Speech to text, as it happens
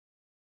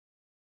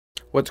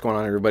What's going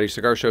on, everybody?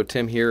 Cigar Show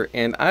Tim here,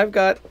 and I've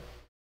got,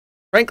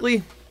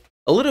 frankly,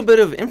 a little bit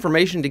of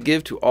information to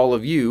give to all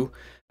of you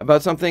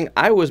about something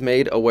I was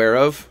made aware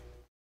of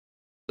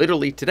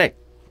literally today.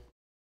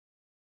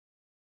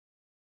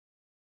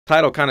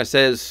 Title kind of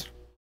says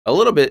a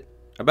little bit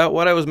about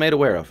what I was made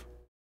aware of.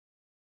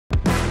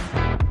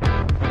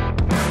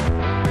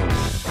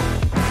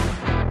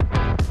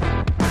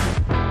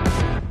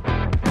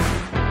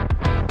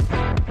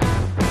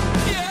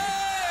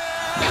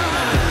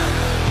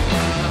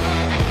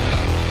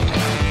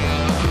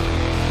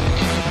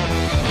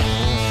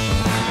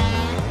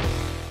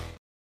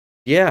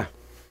 Yeah,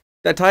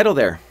 that title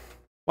there.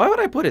 Why would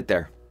I put it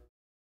there?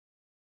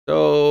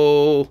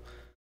 So,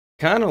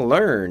 kind of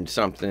learned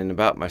something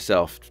about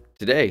myself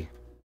today.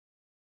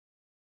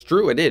 It's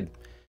true, I did.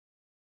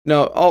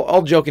 No,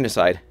 all joking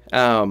aside,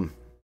 I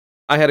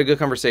had a good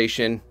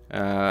conversation,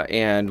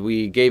 and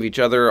we gave each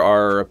other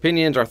our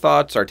opinions, our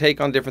thoughts, our take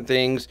on different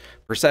things,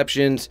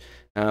 perceptions,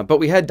 but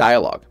we had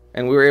dialogue,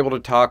 and we were able to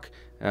talk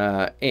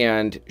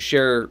and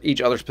share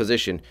each other's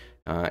position.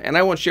 And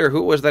I won't share who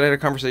it was that I had a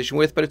conversation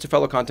with, but it's a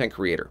fellow content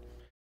creator.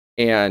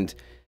 And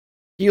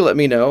he let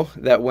me know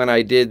that when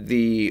I did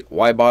the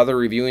Why Bother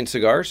Reviewing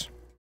Cigars,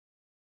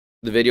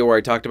 the video where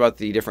I talked about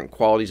the different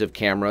qualities of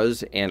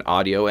cameras and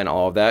audio and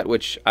all of that,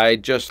 which I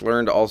just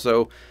learned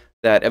also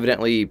that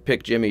evidently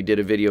Pick Jimmy did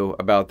a video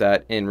about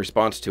that in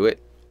response to it.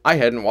 I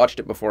hadn't watched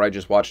it before, I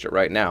just watched it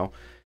right now.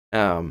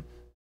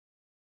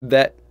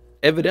 That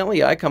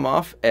evidently I come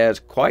off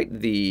as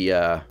quite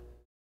the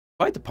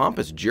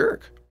pompous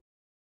jerk.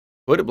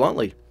 Put it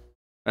bluntly.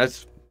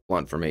 That's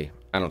blunt for me.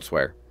 I don't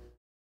swear.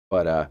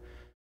 But,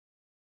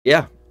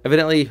 yeah,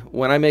 evidently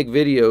when I make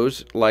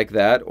videos like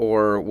that,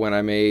 or when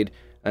I made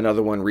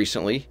another one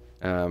recently,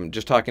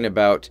 just talking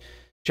about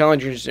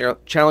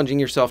challenging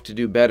yourself to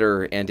do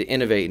better and to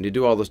innovate and to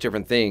do all those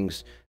different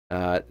things,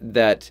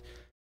 that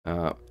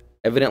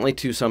evidently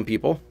to some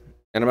people,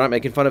 and I'm not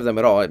making fun of them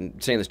at all, I'm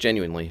saying this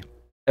genuinely,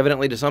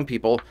 evidently to some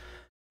people,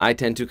 I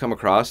tend to come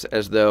across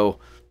as though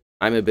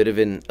I'm a bit of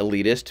an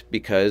elitist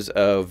because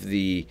of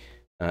the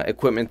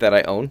equipment that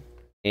I own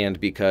and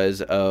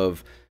because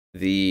of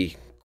the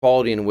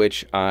quality in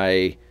which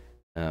I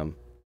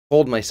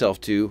hold myself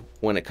to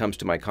when it comes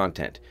to my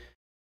content.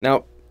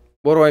 Now,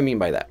 what do I mean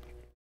by that?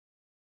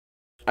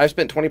 I've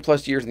spent 20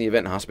 plus years in the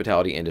event and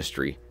hospitality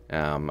industry.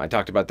 I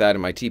talked about that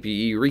in my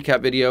TPE recap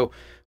video,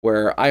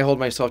 where I hold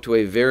myself to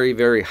a very,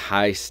 very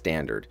high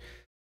standard.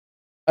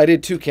 I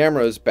did 2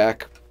 cameras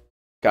back,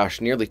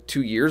 gosh, nearly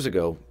 2 years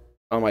ago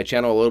on my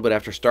channel a little bit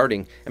after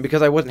starting, and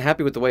because I wasn't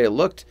happy with the way it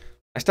looked,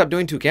 I stopped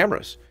doing 2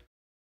 cameras.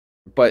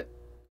 But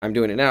I'm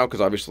doing it now because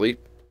obviously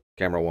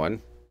camera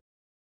 1,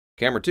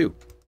 camera 2.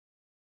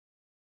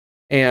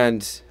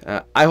 And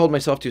I hold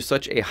myself to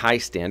such a high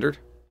standard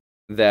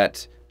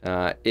that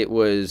it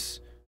was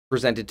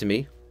presented to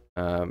me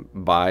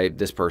by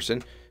this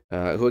person,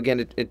 who, again,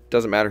 it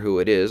doesn't matter who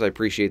it is. I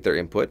appreciate their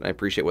input, and I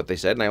appreciate what they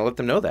said, and I let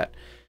them know that.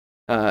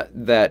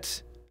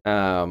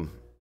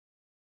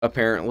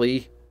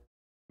 Apparently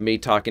me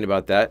talking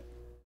about that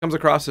comes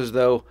across as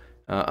though,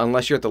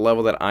 unless you're at the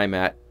level that I'm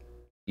at,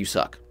 you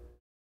suck.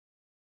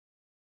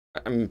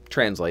 I'm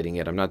translating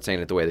it. I'm not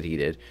saying it the way that he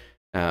did.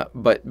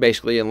 But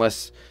basically,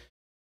 unless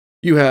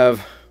you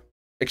have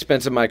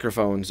expensive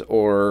microphones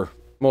or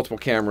multiple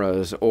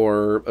cameras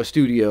or a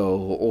studio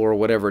or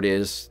whatever it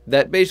is,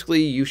 that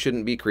basically you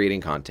shouldn't be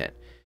creating content.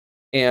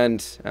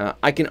 And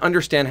I can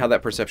understand how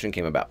that perception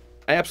came about.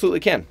 I absolutely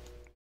can.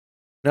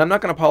 Now, I'm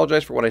not going to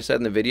apologize for what I said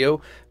in the video,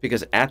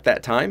 because at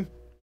that time,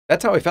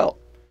 that's how I felt.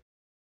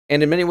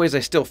 And in many ways, I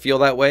still feel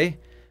that way,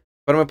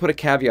 but I'm going to put a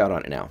caveat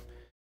on it now.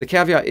 The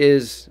caveat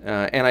is,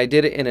 and I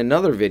did it in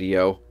another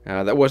video,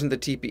 that wasn't the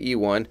TPE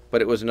one, but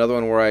it was another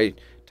one where I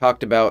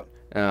talked about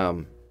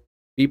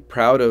be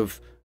proud of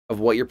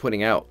what you're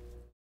putting out.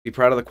 Be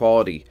proud of the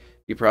quality.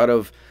 Be proud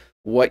of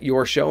what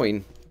you're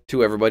showing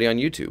to everybody on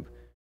YouTube.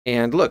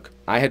 And look,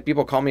 I had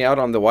people call me out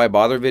on the Why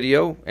Bother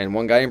video, and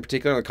one guy in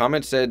particular in the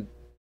comments said,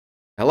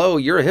 "Hello,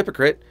 you're a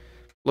hypocrite.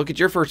 Look at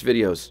your first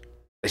videos.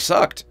 They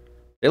sucked.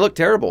 They look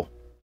terrible."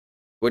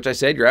 Which I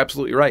said, you're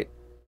absolutely right.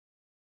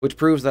 Which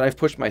proves that I've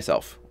pushed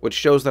myself. Which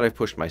shows that I've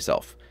pushed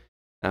myself.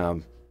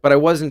 But I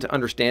wasn't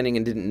understanding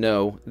and didn't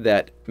know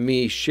that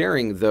me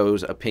sharing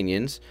those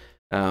opinions,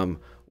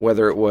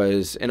 whether it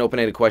was an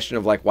open-ended question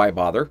of like, why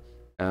bother,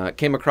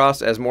 came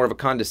across as more of a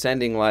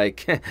condescending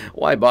like,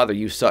 why bother,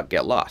 you suck,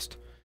 get lost.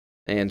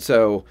 And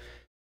so,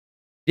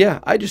 yeah,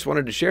 I just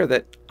wanted to share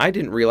that I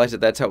didn't realize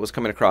that that's how it was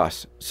coming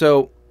across.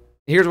 So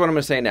here's what I'm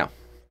going to say now.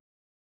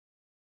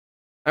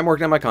 I'm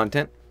working on my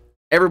content.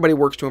 Everybody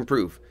works to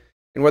improve.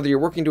 And whether you're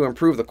working to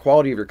improve the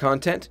quality of your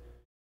content,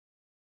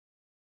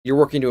 you're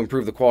working to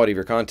improve the quality of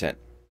your content.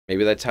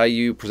 Maybe that's how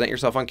you present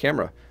yourself on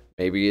camera.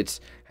 Maybe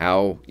it's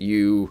how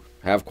you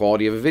have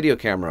quality of a video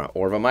camera,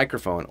 or of a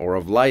microphone, or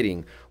of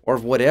lighting, or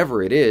of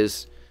whatever it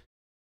is.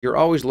 You're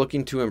always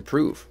looking to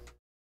improve.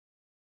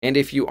 And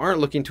if you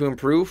aren't looking to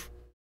improve,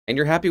 and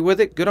you're happy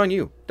with it, good on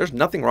you. There's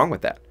nothing wrong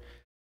with that.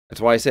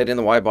 That's why I said in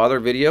the Why Bother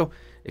video,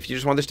 If you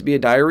just want this to be a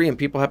diary and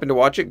people happen to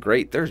watch it,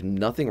 great. There's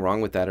nothing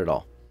wrong with that at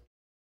all.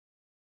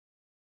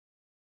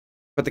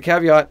 But the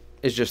caveat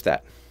is just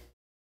that.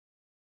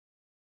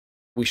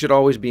 We should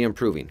always be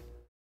improving.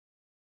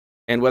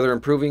 And whether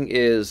improving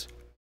is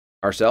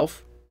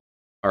ourself,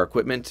 our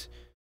equipment,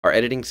 our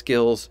editing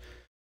skills,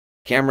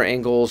 camera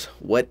angles,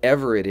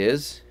 whatever it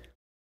is,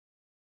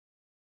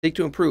 seek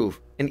to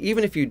improve. And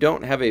even if you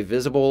don't have a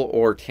visible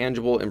or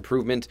tangible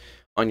improvement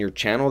on your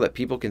channel that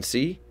people can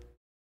see,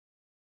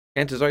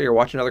 chances are you're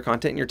watching other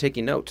content and you're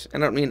taking notes.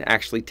 And I don't mean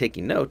actually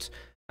taking notes.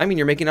 I mean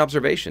you're making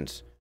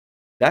observations.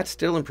 That's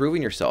still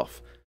improving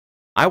yourself.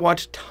 I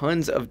watch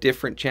tons of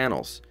different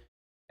channels.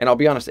 And I'll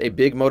be honest, a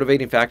big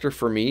motivating factor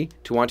for me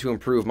to want to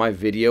improve my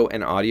video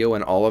and audio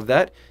and all of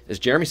that is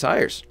Jeremy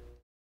Sires.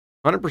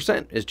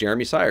 100% is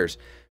Jeremy Sires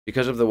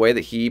because of the way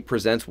that he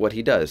presents what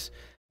he does.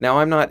 Now,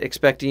 I'm not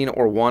expecting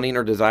or wanting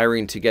or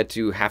desiring to get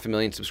to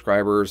 500,000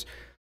 subscribers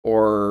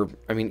or,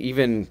 I mean,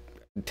 even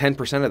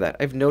 10% of that.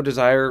 I have no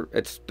desire.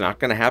 It's not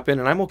going to happen,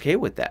 and I'm okay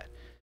with that.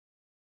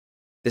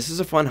 This is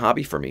a fun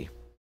hobby for me.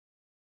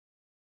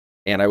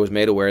 And I was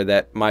made aware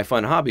that my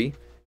fun hobby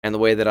and the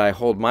way that I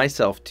hold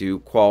myself to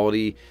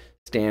quality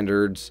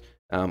standards,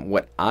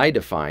 what I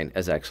define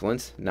as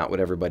excellence, not what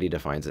everybody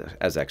defines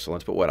as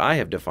excellence, but what I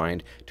have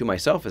defined to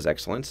myself as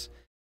excellence,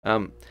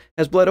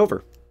 has bled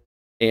over.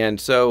 And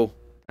so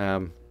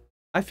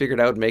I figured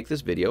I would make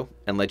this video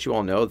and let you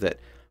all know that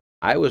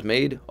I was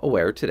made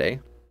aware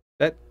today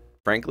that,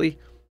 frankly,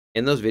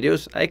 in those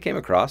videos, I came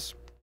across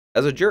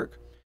as a jerk.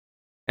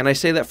 And I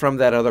say that from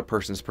that other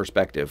person's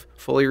perspective,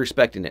 fully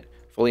respecting it,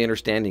 fully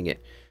understanding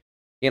it.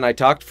 And I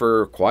talked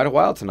for quite a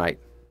while tonight,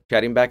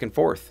 chatting back and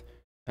forth.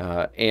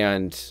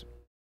 And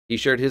he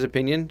shared his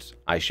opinions.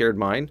 I shared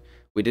mine.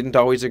 We didn't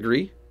always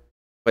agree,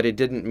 but it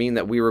didn't mean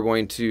that we were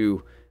going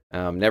to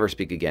never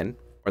speak again,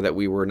 or that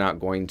we were not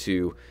going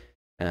to,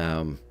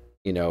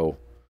 you know,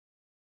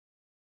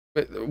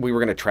 we were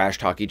going to trash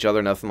talk each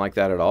other, nothing like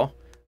that at all.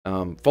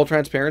 Full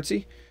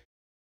transparency.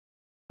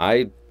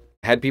 I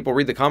had people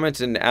read the comments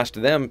and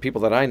asked them,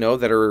 people that I know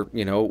that are,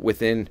 you know,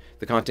 within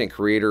the content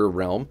creator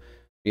realm,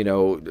 you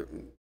know,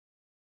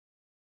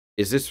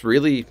 is this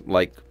really,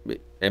 like,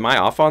 am I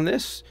off on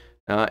this?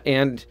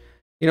 And,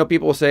 you know,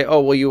 people will say, oh,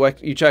 well,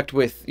 you checked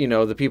with, you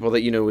know, the people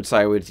that, you know, would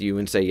side with you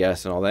and say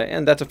yes and all that.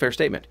 And that's a fair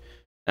statement.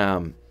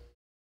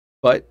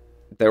 But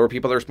there were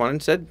people that responded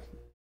and said,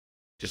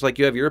 just like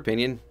you have your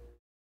opinion,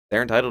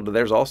 they're entitled to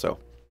theirs also.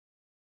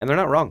 And they're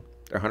not wrong.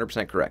 They're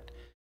 100% correct.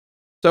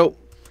 So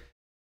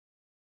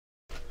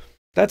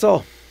that's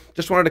all.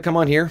 Just wanted to come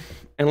on here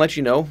and let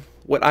you know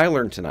what I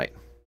learned tonight.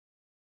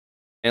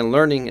 And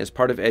learning is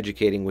part of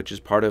educating, which is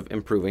part of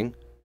improving,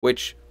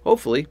 which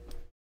hopefully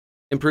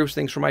improves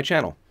things for my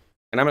channel.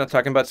 And I'm not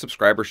talking about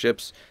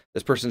subscriberships.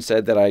 This person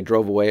said that I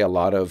drove away a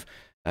lot of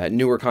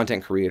newer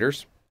content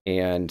creators,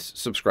 and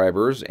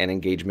subscribers and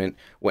engagement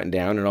went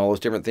down and all those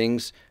different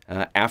things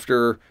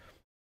after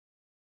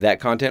that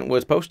content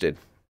was posted.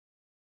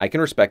 I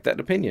can respect that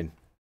opinion.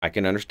 I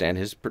can understand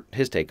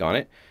his take on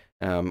it.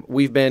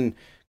 We've been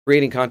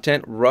creating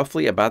content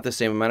roughly about the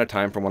same amount of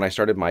time from when I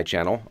started my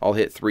channel. I'll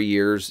hit 3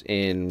 years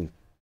in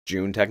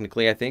June,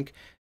 technically, I think,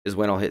 is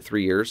when I'll hit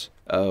 3 years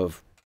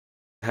of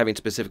having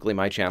specifically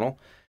my channel.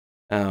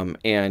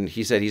 And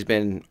he said he's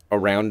been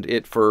around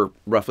it for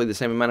roughly the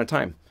same amount of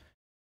time.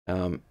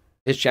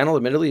 His channel,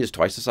 admittedly, is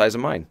twice the size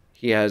of mine.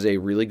 He has a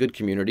really good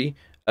community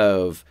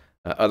of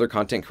other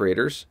content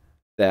creators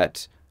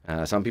that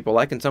some people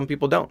like and some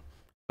people don't.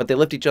 But they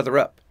lift each other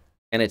up.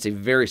 And it's a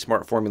very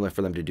smart formula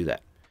for them to do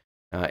that.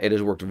 It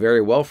has worked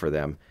very well for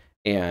them.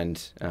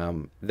 And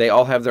they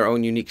all have their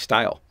own unique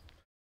style.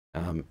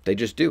 They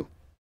just do.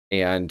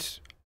 And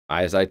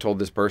as I told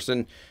this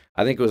person,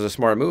 I think it was a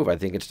smart move. I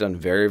think it's done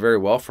very, very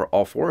well for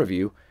all four of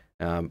you,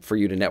 for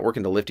you to network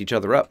and to lift each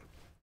other up.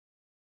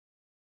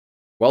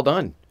 Well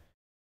done.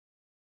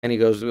 And he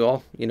goes,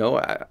 well, you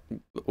know,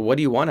 what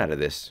do you want out of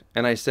this?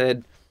 And I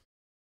said,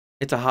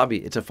 it's a hobby.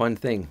 It's a fun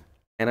thing.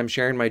 And I'm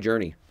sharing my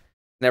journey.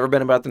 Never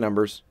been about the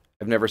numbers.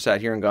 I've never sat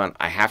here and gone,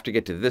 I have to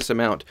get to this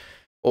amount,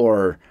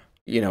 or,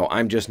 you know,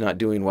 I'm just not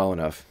doing well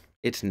enough.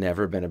 It's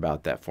never been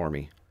about that for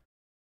me.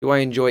 Do I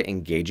enjoy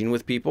engaging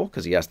with people?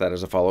 Because he asked that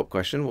as a follow-up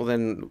question. Well,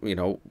 then, you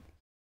know,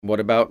 what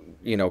about,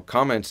 you know,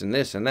 comments and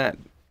this and that?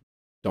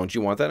 Don't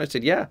you want that? And I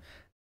said, yeah, of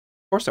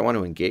course I want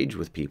to engage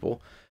with people.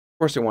 Of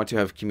course I want to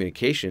have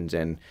communications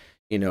and,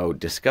 you know,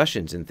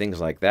 discussions and things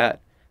like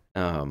that.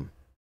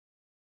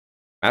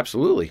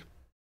 Absolutely.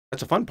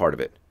 That's a fun part of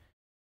it.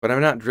 But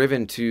I'm not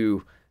driven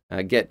to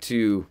get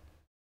to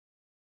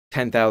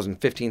 10,000,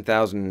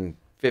 15,000,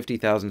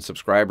 50,000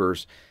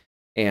 subscribers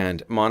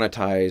and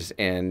monetize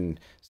and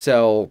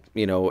sell,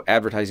 you know,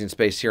 advertising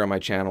space here on my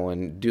channel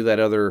and do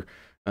that other,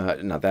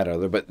 not that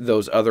other, but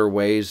those other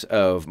ways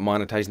of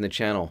monetizing the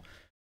channel.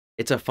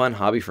 It's a fun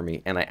hobby for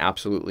me, and I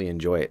absolutely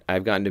enjoy it.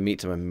 I've gotten to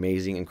meet some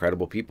amazing,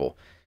 incredible people.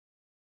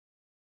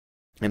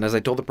 And as I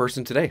told the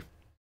person today,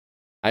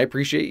 I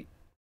appreciate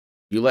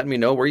you letting me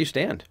know where you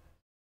stand.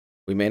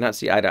 We may not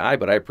see eye to eye,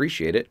 but I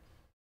appreciate it.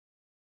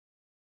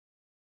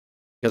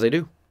 Because I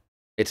do.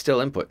 It's still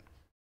input.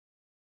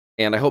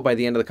 And I hope by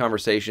the end of the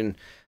conversation,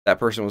 that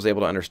person was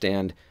able to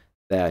understand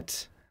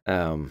that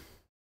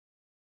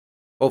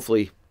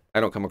hopefully I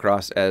don't come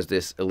across as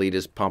this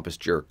elitist, pompous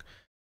jerk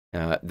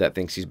that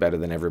thinks he's better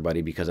than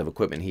everybody because of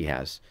equipment he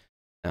has.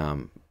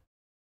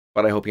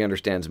 But I hope he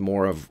understands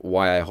more of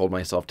why I hold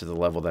myself to the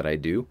level that I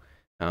do.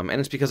 And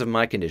it's because of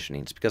my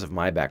conditioning. It's because of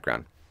my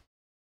background.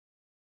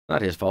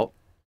 Not his fault.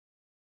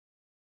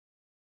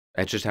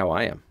 That's just how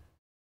I am.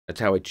 That's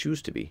how I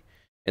choose to be.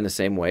 In the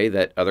same way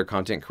that other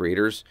content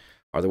creators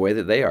are the way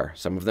that they are.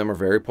 Some of them are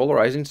very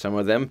polarizing. Some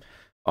of them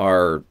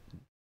are,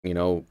 you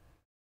know,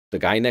 the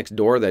guy next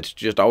door that's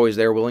just always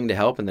there willing to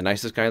help and the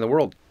nicest guy in the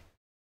world.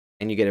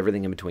 And you get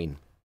everything in between.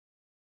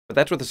 But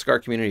that's what the cigar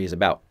community is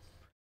about.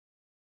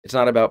 It's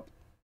not about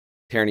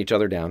tearing each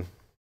other down.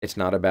 It's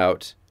not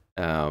about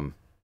trying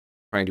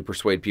to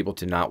persuade people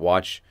to not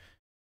watch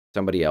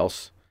somebody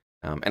else.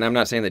 And I'm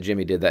not saying that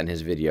Jimmy did that in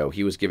his video.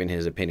 He was giving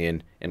his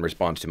opinion in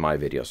response to my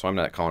video, so I'm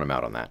not calling him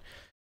out on that.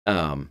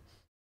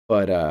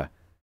 But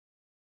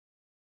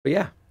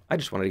yeah, I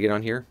just wanted to get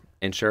on here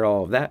and share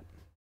all of that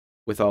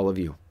with all of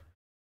you.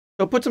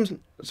 So put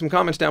some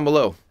comments down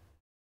below.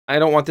 I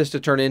don't want this to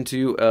turn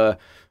into,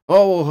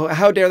 oh,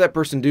 how dare that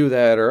person do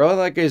that? Or, oh,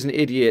 that guy's an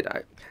idiot.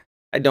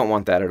 I don't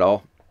want that at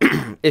all.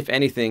 If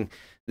anything,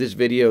 this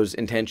video's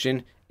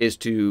intention is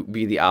to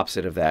be the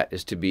opposite of that,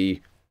 is to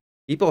be,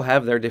 people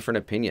have their different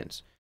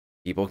opinions.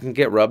 People can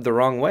get rubbed the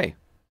wrong way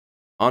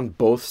on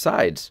both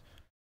sides.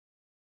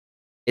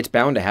 It's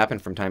bound to happen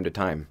from time to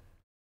time,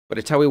 but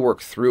it's how we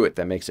work through it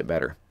that makes it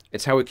better.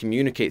 It's how we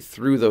communicate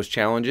through those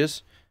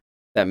challenges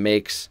that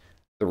makes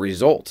the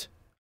result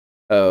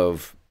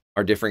of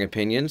our differing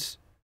opinions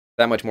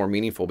that much more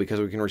meaningful, because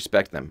we can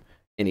respect them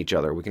in each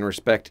other. We can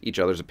respect each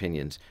other's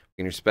opinions.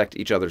 We can respect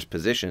each other's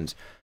positions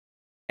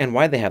and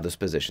why they have those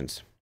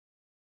positions.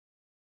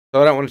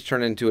 So I don't want to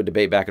turn it into a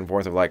debate back and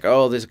forth of like,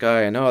 oh, this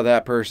guy, I know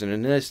that person,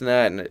 and this and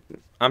that. And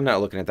I'm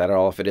not looking at that at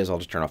all. If it is, I'll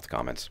just turn off the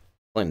comments.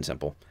 Plain and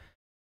simple.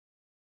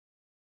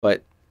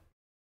 But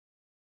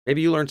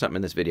maybe you learned something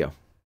in this video.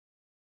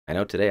 I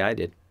know today I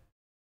did.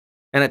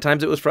 And at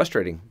times it was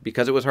frustrating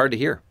because it was hard to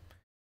hear.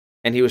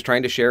 And he was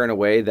trying to share in a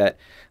way that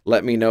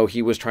let me know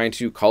he was trying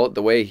to call it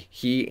the way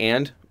he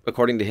and,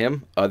 according to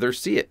him, others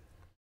see it.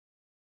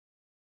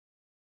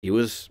 He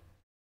was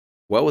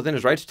well within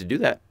his rights to do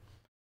that.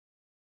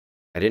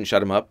 I didn't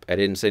shut him up. I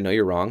didn't say, no,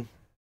 you're wrong.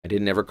 I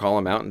didn't ever call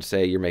him out and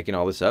say, you're making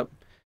all this up.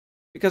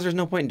 Because there's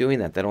no point in doing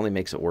that. That only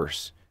makes it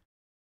worse.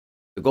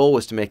 The goal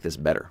was to make this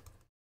better.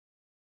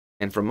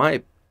 And from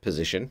my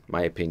position,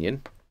 my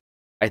opinion,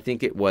 I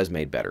think it was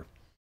made better.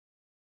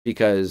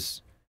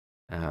 Because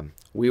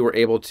we were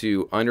able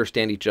to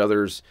understand each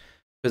other's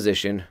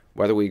position,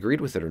 whether we agreed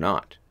with it or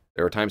not.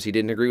 There were times he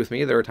didn't agree with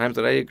me. There were times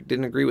that I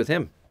didn't agree with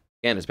him.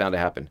 Again, it's bound to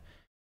happen.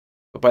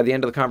 But by the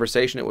end of the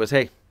conversation, it was,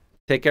 hey,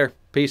 take care.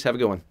 Peace. Have a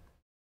good one.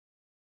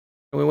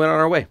 And we went on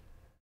our way.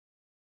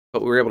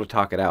 But we were able to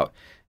talk it out.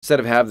 Instead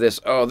of have this,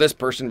 oh, this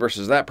person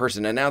versus that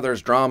person, and now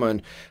there's drama,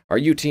 and are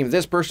you team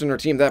this person or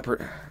team that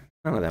person?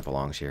 None of that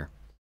belongs here.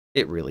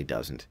 It really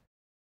doesn't.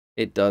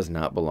 It does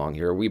not belong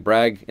here. We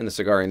brag in the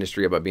cigar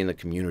industry about being the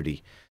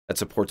community that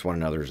supports one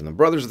another, and the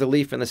brothers of the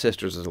leaf and the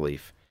sisters of the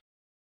leaf.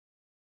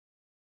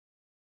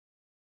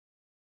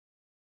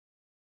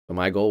 So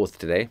my goal with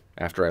today,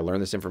 after I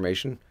learned this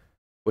information,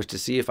 was to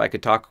see if I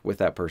could talk with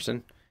that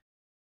person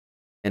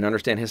and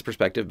understand his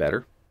perspective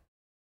better,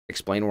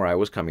 explain where I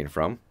was coming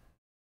from,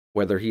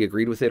 whether he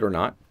agreed with it or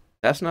not.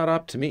 That's not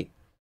up to me.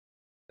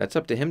 That's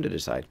up to him to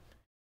decide.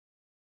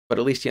 But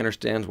at least he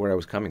understands where I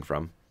was coming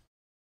from.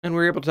 And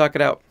we were able to talk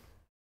it out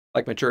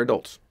like mature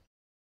adults.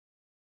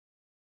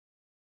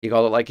 He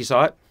called it like he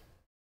saw it.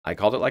 I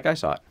called it like I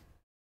saw it.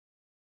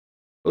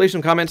 Leave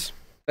some comments.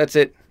 That's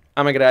it.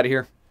 I'm going to get out of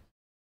here.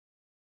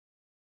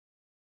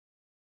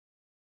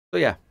 So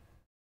yeah,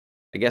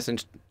 I guess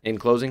in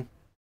closing,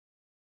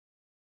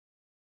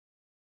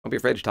 don't be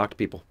afraid to talk to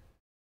people.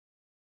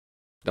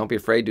 Don't be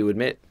afraid to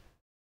admit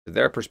that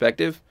their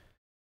perspective,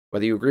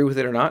 whether you agree with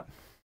it or not,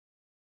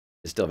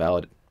 is still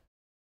valid.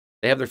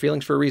 They have their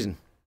feelings for a reason.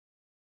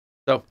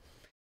 So,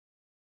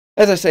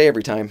 as I say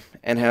every time,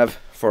 and have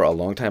for a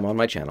long time on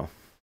my channel,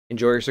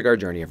 enjoy your cigar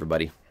journey,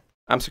 everybody.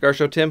 I'm Cigar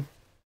Show Tim.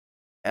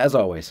 As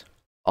always,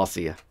 I'll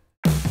see ya.